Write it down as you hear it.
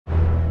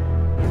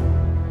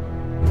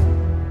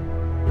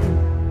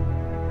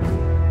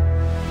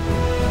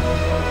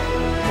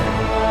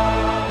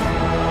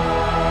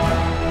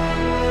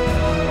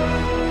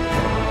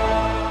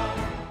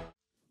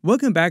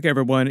Welcome back,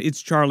 everyone.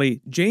 It's Charlie.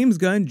 James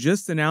Gunn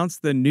just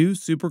announced the new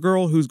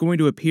Supergirl who's going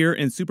to appear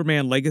in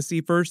Superman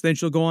Legacy first, then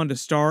she'll go on to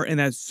star in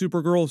that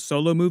Supergirl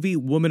solo movie,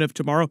 Woman of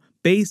Tomorrow,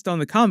 based on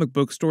the comic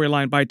book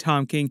storyline by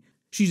Tom King.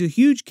 She's a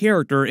huge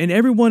character, and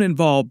everyone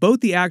involved, both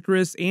the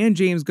actress and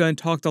James Gunn,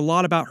 talked a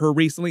lot about her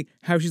recently,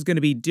 how she's going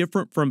to be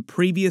different from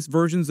previous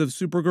versions of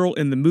Supergirl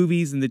in the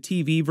movies and the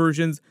TV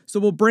versions, so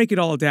we'll break it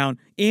all down,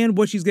 and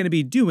what she's going to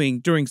be doing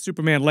during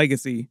Superman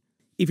Legacy.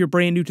 If you're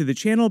brand new to the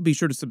channel, be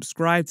sure to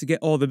subscribe to get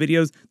all the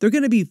videos. They're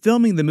going to be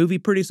filming the movie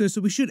pretty soon,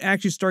 so we should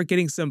actually start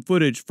getting some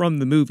footage from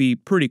the movie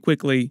pretty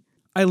quickly.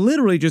 I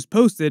literally just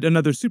posted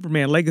another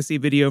Superman Legacy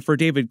video for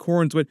David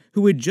Corenswet,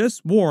 who had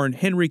just worn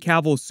Henry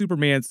Cavill's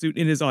Superman suit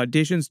in his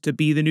auditions to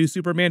be the new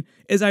Superman.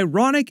 As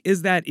ironic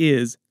as that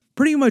is,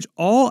 pretty much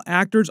all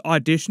actors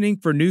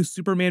auditioning for new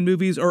Superman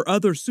movies or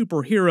other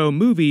superhero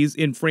movies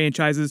in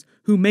franchises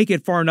who make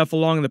it far enough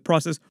along in the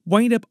process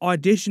wind up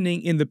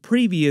auditioning in the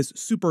previous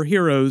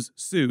superhero's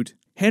suit.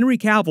 Henry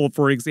Cavill,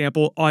 for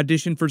example,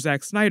 auditioned for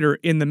Zack Snyder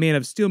in the Man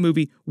of Steel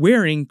movie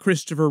wearing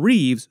Christopher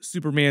Reeve's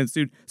Superman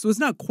suit, so it's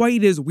not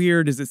quite as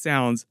weird as it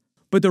sounds.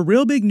 But the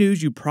real big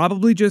news you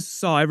probably just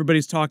saw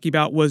everybody's talking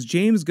about was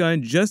James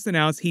Gunn just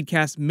announced he'd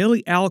cast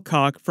Millie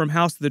Alcock from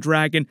House of the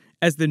Dragon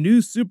as the new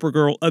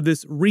Supergirl of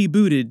this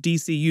rebooted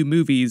DCU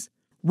movies.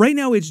 Right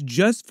now it's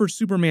just for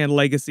Superman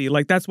Legacy,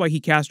 like that's why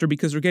he cast her,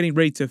 because they're getting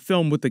ready to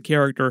film with the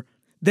character.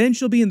 Then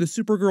she'll be in the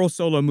Supergirl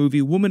solo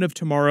movie, Woman of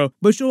Tomorrow,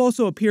 but she'll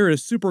also appear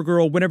as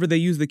Supergirl whenever they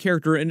use the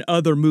character in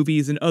other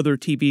movies and other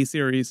TV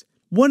series.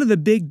 One of the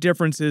big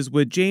differences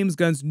with James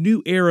Gunn's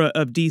new era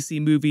of DC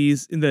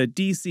movies in the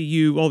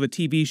DCU, all the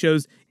TV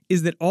shows,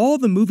 is that all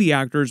the movie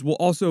actors will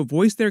also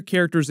voice their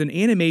characters in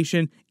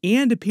animation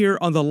and appear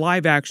on the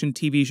live-action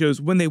TV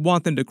shows when they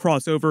want them to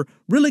cross over.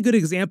 Really good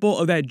example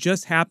of that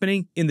just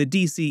happening in the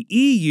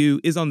DCEU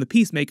is on the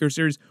Peacemaker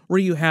series, where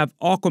you have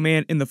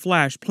Aquaman and the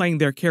Flash playing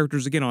their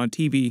characters again on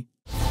TV.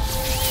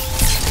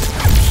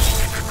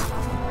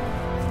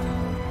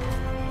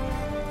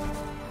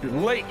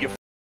 You're late, you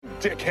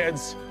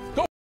dickheads.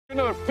 Go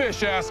another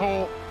fish,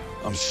 asshole.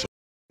 I'm so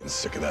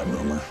sick of that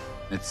rumor.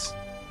 It's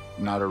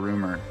not a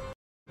rumor.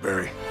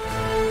 Barry.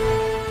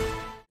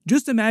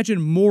 Just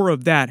imagine more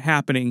of that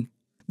happening.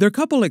 There are a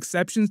couple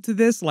exceptions to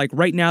this, like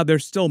right now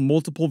there's still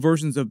multiple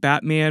versions of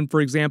Batman.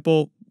 For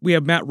example, we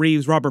have Matt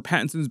Reeves, Robert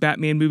Pattinson's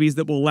Batman movies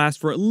that will last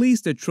for at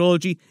least a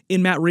trilogy,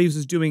 and Matt Reeves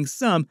is doing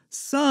some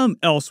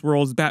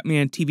Elseworlds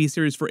Batman TV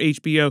series for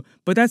HBO,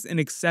 but that's an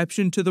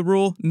exception to the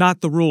rule,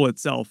 not the rule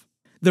itself.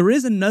 There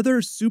is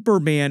another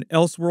Superman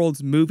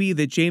Elseworlds movie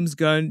that James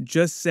Gunn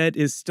just said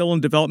is still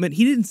in development.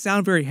 He didn't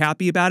sound very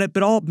happy about it,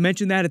 but I'll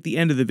mention that at the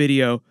end of the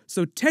video.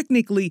 So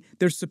technically,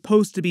 there's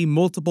supposed to be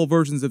multiple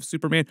versions of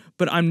Superman,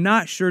 but I'm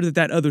not sure that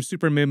that other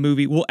Superman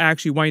movie will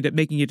actually wind up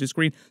making it to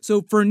screen.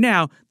 So for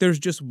now, there's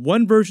just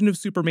one version of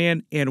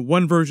Superman and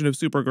one version of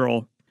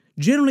Supergirl.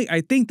 Generally,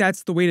 I think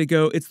that's the way to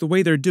go. It's the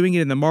way they're doing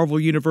it in the Marvel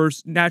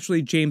Universe.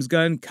 Naturally, James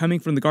Gunn,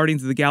 coming from the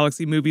Guardians of the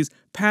Galaxy movies,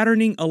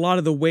 patterning a lot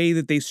of the way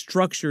that they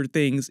structure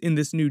things in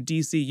this new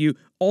DCU,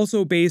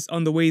 also based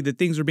on the way that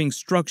things are being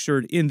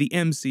structured in the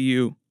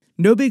MCU.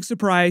 No big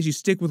surprise, you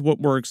stick with what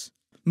works.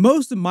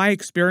 Most of my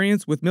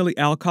experience with Millie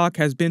Alcock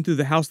has been through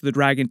the House of the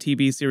Dragon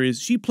TV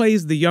series. She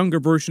plays the younger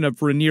version of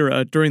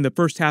Rhaenyra during the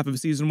first half of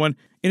Season 1,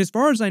 and as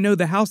far as I know,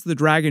 the House of the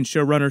Dragon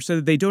showrunner said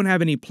that they don't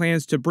have any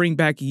plans to bring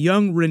back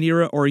young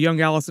Rhaenyra or young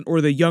Alicent or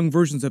the young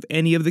versions of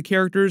any of the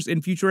characters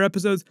in future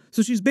episodes,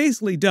 so she's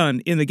basically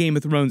done in the Game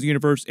of Thrones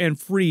universe and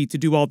free to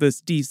do all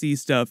this DC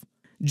stuff.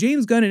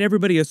 James Gunn and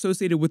everybody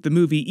associated with the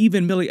movie,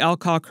 even Millie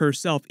Alcock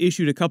herself,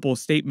 issued a couple of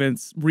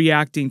statements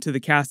reacting to the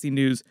casting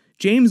news.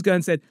 James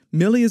Gunn said,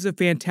 "Millie is a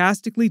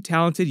fantastically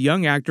talented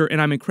young actor,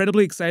 and I'm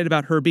incredibly excited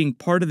about her being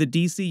part of the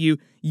DCU.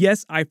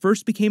 Yes, I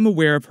first became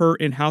aware of her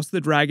in House of the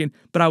Dragon,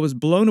 but I was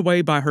blown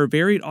away by her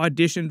varied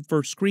audition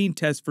for screen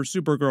tests for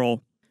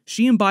Supergirl.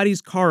 She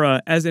embodies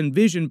Kara as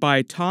envisioned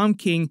by Tom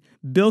King,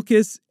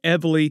 Bilquis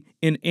Evely,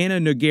 and Anna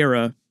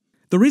Nogueira."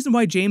 The reason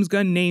why James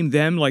Gunn named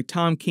them, like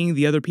Tom King,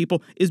 the other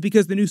people, is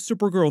because the new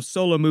Supergirl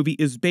solo movie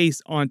is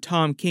based on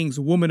Tom King's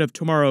Woman of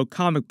Tomorrow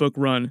comic book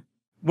run.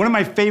 One of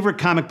my favorite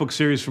comic book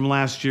series from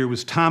last year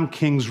was Tom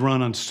King's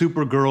run on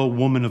Supergirl,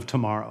 Woman of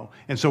Tomorrow.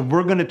 And so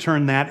we're going to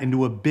turn that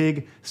into a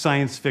big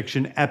science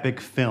fiction epic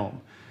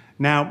film.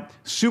 Now,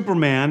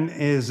 Superman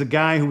is a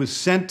guy who was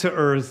sent to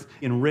Earth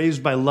and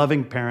raised by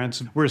loving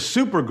parents, whereas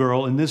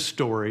Supergirl in this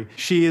story,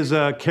 she is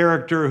a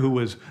character who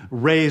was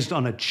raised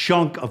on a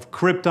chunk of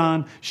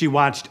Krypton. She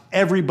watched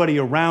everybody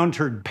around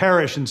her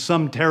perish in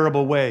some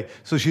terrible way,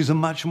 so she's a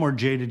much more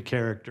jaded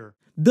character.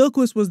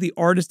 Bilquis was the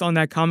artist on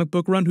that comic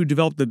book run who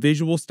developed the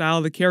visual style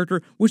of the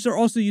character, which they're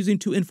also using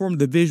to inform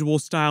the visual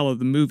style of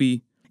the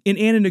movie. And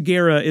Anna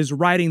Nogueira is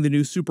writing the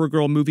new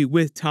Supergirl movie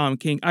with Tom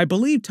King. I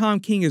believe Tom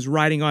King is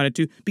writing on it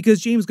too, because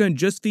James Gunn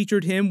just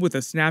featured him with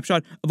a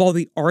snapshot of all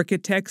the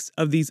architects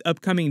of these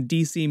upcoming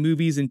DC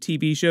movies and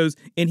TV shows,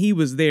 and he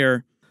was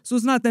there. so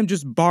it's not them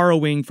just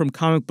borrowing from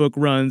comic book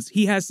runs.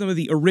 He has some of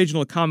the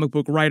original comic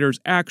book writers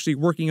actually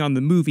working on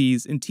the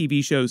movies and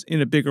TV shows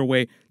in a bigger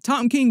way.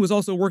 Tom King was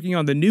also working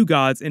on the New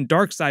Gods and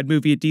Darkseid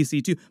movie at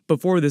DC too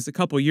before this a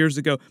couple years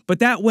ago, but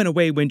that went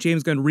away when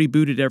James Gunn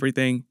rebooted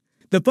everything.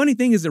 The funny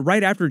thing is that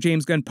right after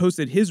James Gunn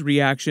posted his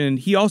reaction,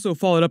 he also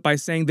followed up by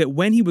saying that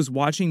when he was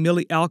watching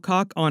Millie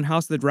Alcock on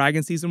House of the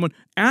Dragon Season 1,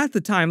 at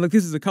the time, like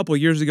this is a couple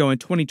years ago in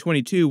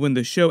 2022 when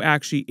the show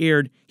actually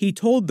aired, he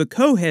told the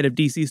co-head of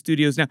DC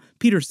Studios, now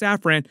Peter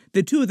Safran,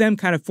 the two of them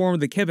kind of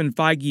formed the Kevin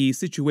Feige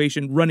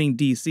situation running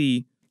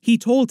DC. He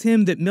told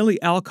him that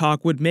Millie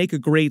Alcock would make a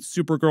great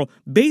Supergirl.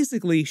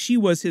 Basically, she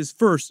was his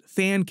first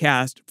fan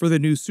cast for the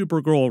new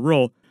Supergirl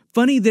role.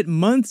 Funny that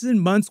months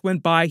and months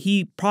went by,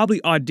 he probably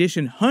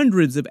auditioned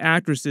hundreds of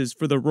actresses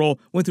for the role,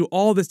 went through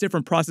all this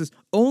different process,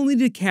 only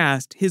to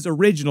cast his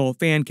original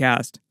fan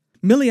cast.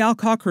 Millie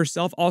Alcock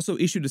herself also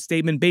issued a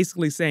statement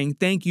basically saying,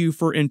 "Thank you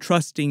for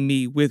entrusting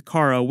me with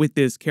Kara, with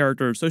this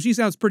character," so she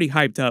sounds pretty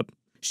hyped up.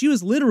 She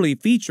was literally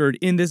featured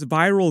in this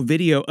viral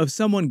video of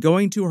someone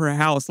going to her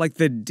house like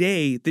the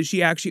day that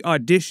she actually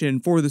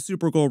auditioned for the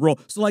Supergirl role.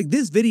 So like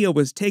this video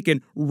was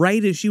taken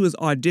right as she was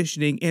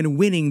auditioning and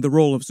winning the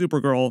role of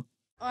Supergirl.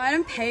 Oh, I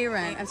don't pay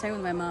rent. I'm staying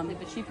with my mom,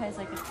 but she pays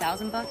like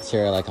 $1,000. So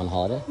you're like on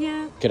holiday?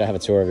 Yeah. Could I have a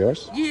tour of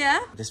yours? Yeah.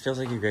 This feels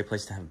like a great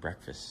place to have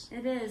breakfast.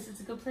 It is.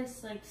 It's a good place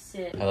to like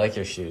sit. I like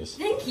your shoes.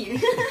 Thank you.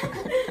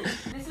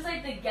 This is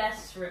like the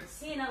guest room.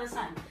 See you another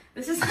time.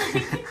 This is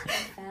like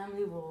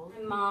family wall.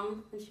 My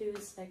mom, when she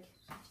was like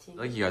 15. I feel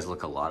like you guys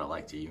look a lot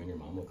alike. Do you and your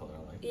mom look a lot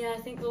alike? Yeah,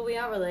 I think, well, we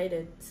are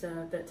related,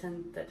 so that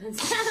tends out.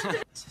 This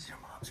is your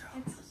mom's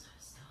room. It's so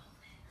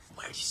stolen.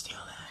 Where'd you steal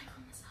that?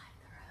 From the side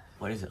of the road.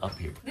 What is it up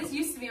here? This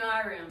used to be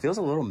my room. Feels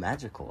a little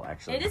magical,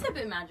 actually. It is a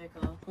bit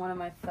magical. One of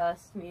my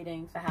first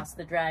meetings for House of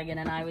the Dragon,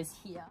 and I was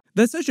here.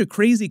 That's such a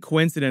crazy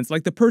coincidence.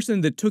 Like the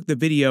person that took the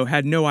video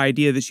had no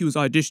idea that she was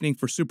auditioning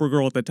for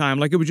Supergirl at the time.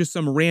 Like it was just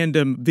some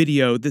random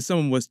video that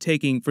someone was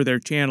taking for their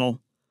channel.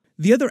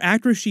 The other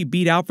actress she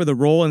beat out for the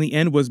role in the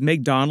end was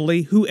Meg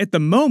Donnelly, who at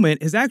the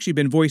moment has actually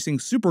been voicing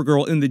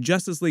Supergirl in the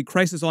Justice League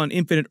Crisis on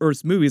Infinite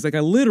Earths movies. Like I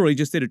literally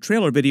just did a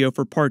trailer video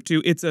for part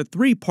 2. It's a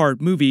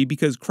 3-part movie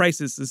because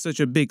Crisis is such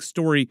a big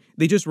story.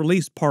 They just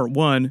released part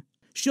 1.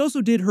 She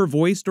also did her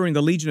voice during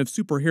the Legion of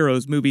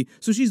Superheroes movie,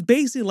 so she's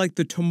basically like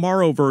the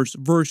Tomorrowverse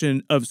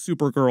version of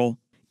Supergirl.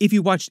 If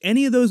you watched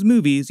any of those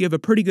movies, you have a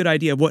pretty good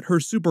idea of what her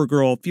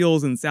Supergirl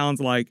feels and sounds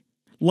like.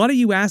 A lot of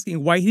you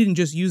asking why he didn't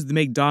just use the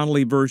Meg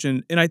Donnelly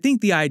version, and I think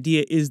the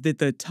idea is that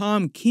the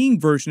Tom King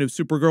version of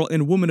Supergirl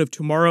in Woman of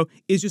Tomorrow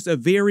is just a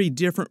very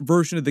different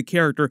version of the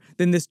character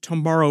than this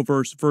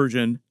Tomorrowverse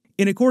version.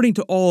 And according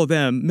to all of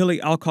them, Millie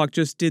Alcock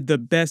just did the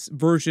best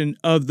version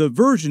of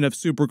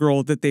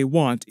Supergirl that they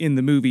want in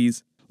the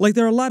movies. Like,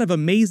 there are a lot of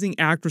amazing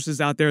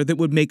actresses out there that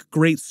would make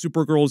great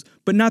Supergirls,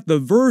 but not the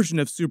version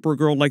of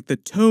Supergirl, like the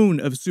tone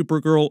of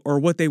Supergirl or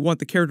what they want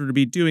the character to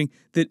be doing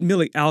that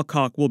Millie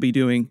Alcock will be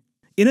doing.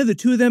 In of the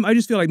two of them, I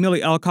just feel like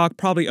Millie Alcock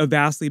probably a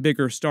vastly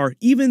bigger star,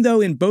 even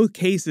though in both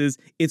cases,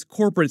 it's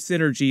corporate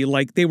synergy,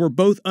 like they were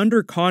both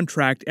under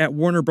contract at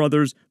Warner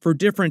Brothers for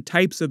different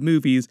types of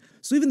movies.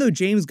 So even though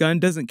James Gunn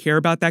doesn't care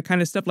about that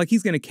kind of stuff, like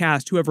he's going to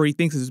cast whoever he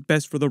thinks is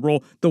best for the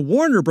role, the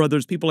Warner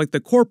Brothers people, like the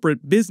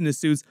corporate business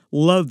suits,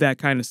 love that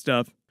kind of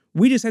stuff.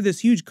 We just had this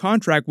huge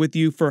contract with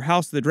you for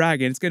House of the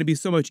Dragon. It's going to be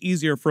so much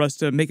easier for us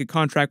to make a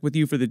contract with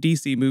you for the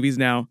DC movies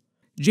now.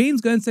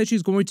 James Gunn said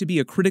she's going to be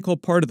a critical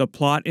part of the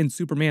plot in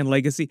Superman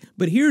Legacy,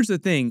 but here's the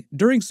thing.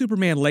 During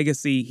Superman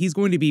Legacy, he's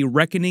going to be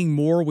reckoning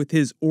more with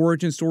his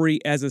origin story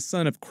as a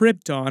son of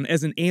Krypton,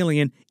 as an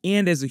alien,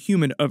 and as a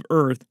human of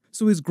Earth.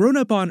 So he's grown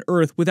up on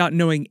Earth without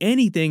knowing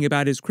anything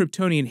about his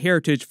Kryptonian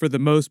heritage for the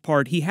most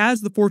part. He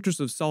has the Fortress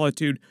of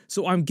Solitude,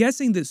 so I'm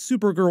guessing that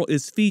Supergirl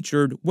is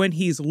featured when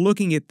he's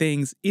looking at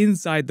things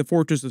inside the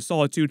Fortress of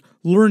Solitude,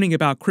 learning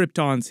about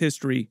Krypton's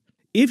history.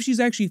 If she's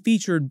actually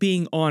featured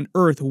being on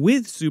Earth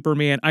with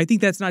Superman, I think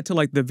that's not till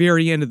like the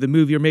very end of the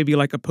movie or maybe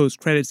like a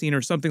post-credit scene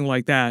or something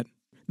like that.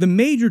 The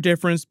major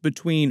difference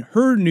between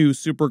her new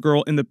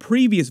Supergirl and the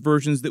previous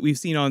versions that we've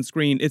seen on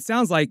screen, it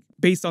sounds like,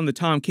 based on the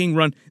Tom King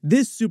run,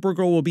 this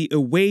Supergirl will be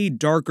a way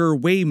darker,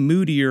 way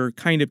moodier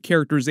kind of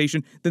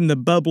characterization than the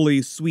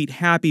bubbly, sweet,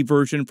 happy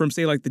version from,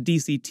 say, like the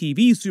DC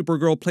TV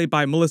Supergirl played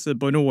by Melissa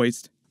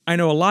Benoist. I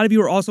know a lot of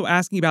you are also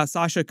asking about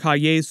Sasha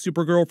Calle's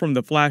Supergirl from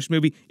the Flash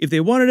movie. If they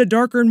wanted a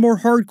darker and more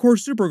hardcore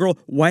Supergirl,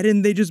 why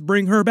didn't they just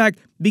bring her back?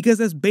 Because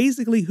that's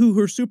basically who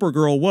her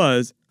Supergirl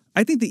was.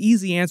 I think the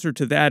easy answer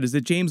to that is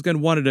that James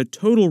Gunn wanted a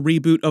total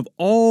reboot of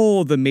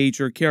all the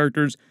major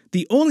characters.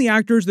 The only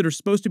actors that are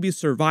supposed to be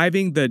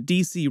surviving the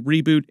DC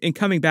reboot and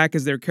coming back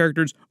as their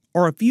characters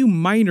are a few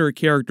minor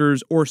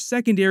characters or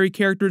secondary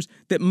characters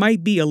that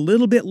might be a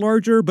little bit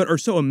larger but are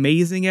so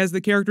amazing as the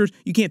characters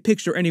you can't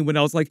picture anyone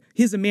else. Like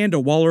his Amanda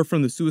Waller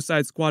from the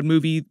Suicide Squad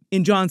movie,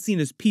 and John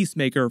Cena's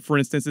Peacemaker, for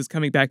instance, is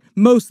coming back.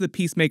 Most of the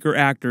Peacemaker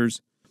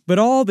actors. But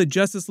all the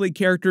Justice League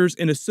characters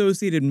and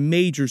associated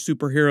major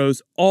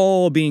superheroes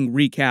all being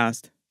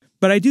recast.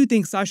 But I do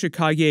think Sasha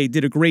Calle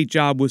did a great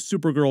job with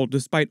Supergirl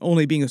despite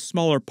only being a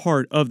smaller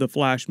part of the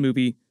Flash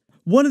movie.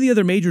 One of the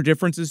other major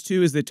differences,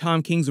 too, is that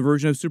Tom King's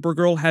version of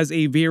Supergirl has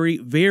a very,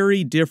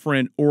 very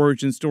different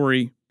origin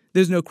story.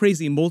 There's no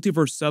crazy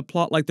multiverse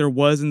subplot like there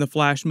was in the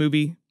Flash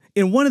movie.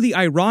 And one of the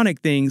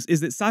ironic things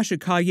is that Sasha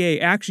Calle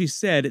actually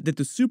said that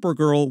the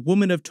Supergirl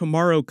Woman of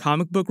Tomorrow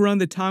comic book run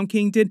that Tom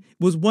King did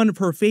was one of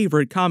her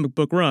favorite comic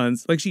book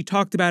runs. Like, she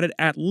talked about it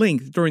at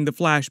length during the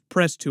Flash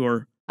press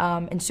tour.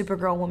 In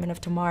Supergirl Woman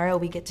of Tomorrow,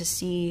 we get to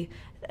see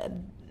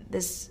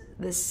this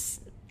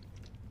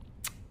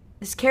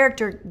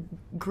character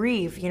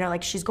grieve, you know,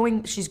 like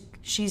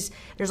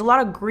there's a lot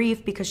of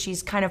grief because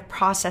she's kind of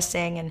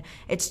processing, and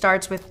it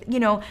starts with, you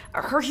know,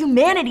 her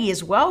humanity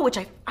as well, which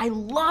I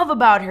love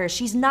about her.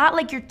 She's not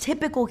like your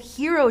typical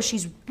hero.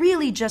 She's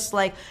really just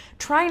like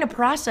trying to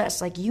process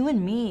like you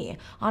and me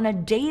on a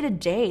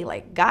day-to-day.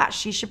 Like, gosh,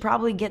 she should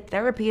probably get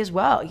therapy as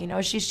well. You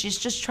know, she's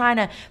just trying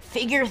to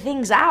figure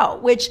things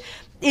out, which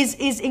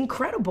is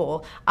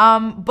incredible.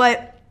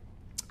 But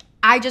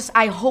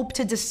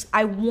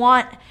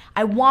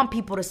I want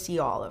people to see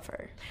all of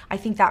her. I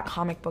think that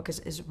comic book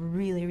is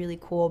really, really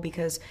cool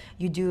because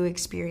you do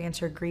experience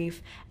her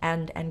grief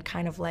and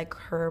kind of like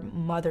her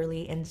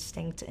motherly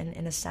instinct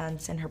in a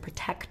sense, and her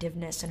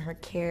protectiveness and her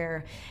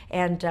care.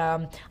 And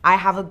I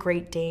have a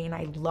Great Dane.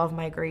 I love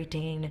my Great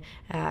Dane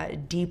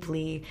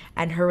deeply,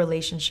 and her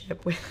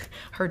relationship with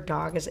her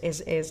dog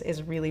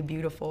is really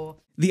beautiful.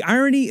 The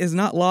irony is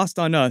not lost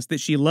on us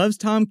that she loves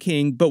Tom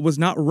King but was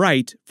not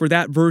right for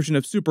that version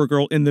of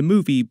Supergirl in the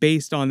movie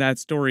based on that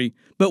story.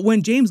 But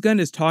when James Gunn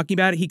is talking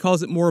about it, he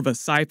calls it more of a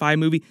sci-fi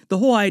movie. The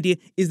whole idea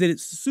is that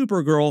it's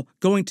Supergirl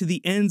going to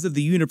the ends of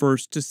the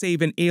universe to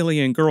save an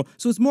alien girl.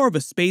 So it's more of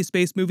a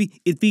space-based movie.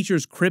 It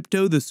features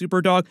Krypto, the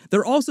superdog.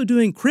 They're also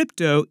doing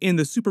Krypto in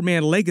the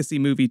Superman Legacy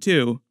movie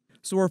too.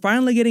 So we're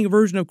finally getting a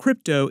version of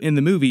Krypto in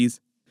the movies.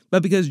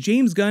 But because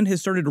James Gunn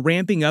has started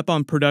ramping up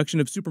on production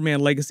of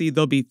Superman Legacy,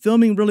 they'll be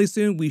filming really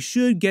soon. We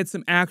should get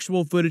some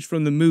actual footage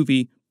from the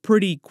movie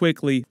pretty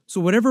quickly. So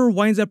whatever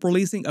winds up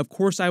releasing, of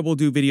course I will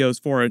do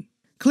videos for it.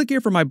 Click here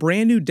for my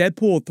brand new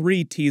Deadpool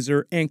 3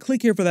 teaser, and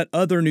click here for that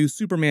other new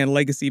Superman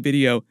Legacy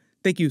video.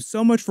 Thank you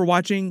so much for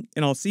watching,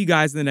 and I'll see you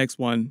guys in the next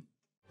one.